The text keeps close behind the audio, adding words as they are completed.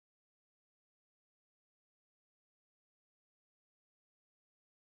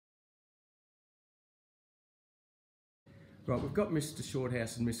Right, we've got Mr.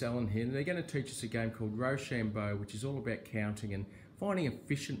 Shorthouse and Miss Allen here, and they're going to teach us a game called Rochambeau, which is all about counting and finding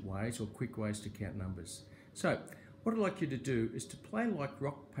efficient ways or quick ways to count numbers. So, what I'd like you to do is to play like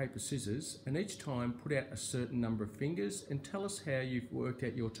rock, paper, scissors, and each time put out a certain number of fingers and tell us how you've worked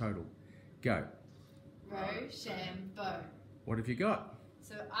out your total. Go. Rochambeau. What have you got?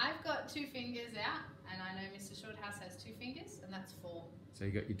 So I've got 2 fingers out, and I know Mr. Shorthouse has 2 fingers, and that's 4. So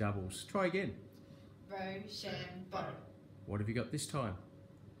you got your doubles. Try again. Rochambeau. What have you got this time?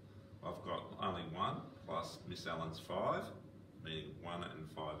 I've got only 1 plus Miss Allen's 5, meaning 1 and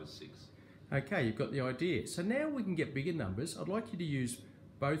 5 is 6. Okay, you've got the idea. So now we can get bigger numbers. I'd like you to use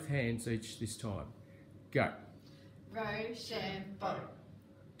both hands each this time. Go. Rochambeau.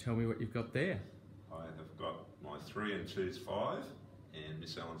 Tell me what you've got there. I have got my 3 and 2's 5, and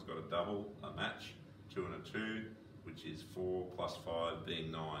Miss Allen's got a double, a match, 2 and a 2, which is 4 plus 5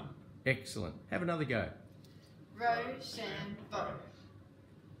 being 9. Excellent. Have another go. Rochambeau.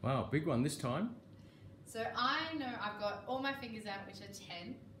 Wow, big one this time. So I know I've got all my fingers out, which are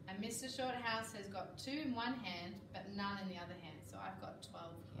 10, and Mr. Shorthouse has got 2 in one hand, but none in the other hand. So I've got 12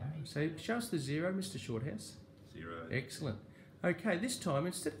 here. So show us the 0, Mr. Shorthouse. 0. Excellent. Okay, this time,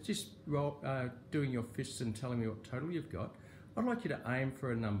 instead of just doing your fists and telling me what total you've got, I'd like you to aim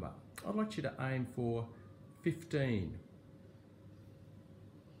for a number. I'd like you to aim for 15.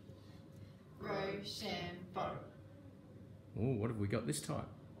 Rochambeau. Oh, what have we got this time?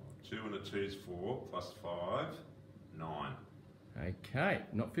 2 and a 2's 4 plus 5, 9. Okay,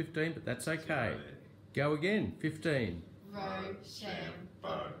 not 15, but that's okay. 0 Go again, 15.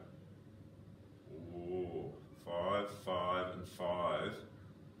 Rochambeau. Ooh, 5, 5 and 5.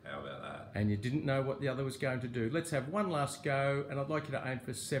 How about that? And you didn't know what the other was going to do. Let's have one last go, and I'd like you to aim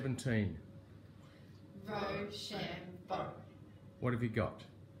for 17. Rochambeau. What have you got?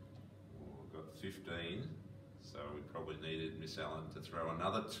 We've got 15, so we probably needed Miss Allen to throw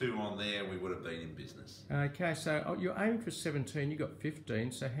another 2 on there, we would have been in business. Okay, so you're aiming for 17, you got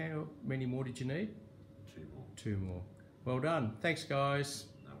 15, so how many more did you need? 2 more. 2 more. Well done. Thanks, guys.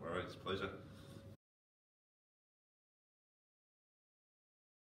 No worries, pleasure.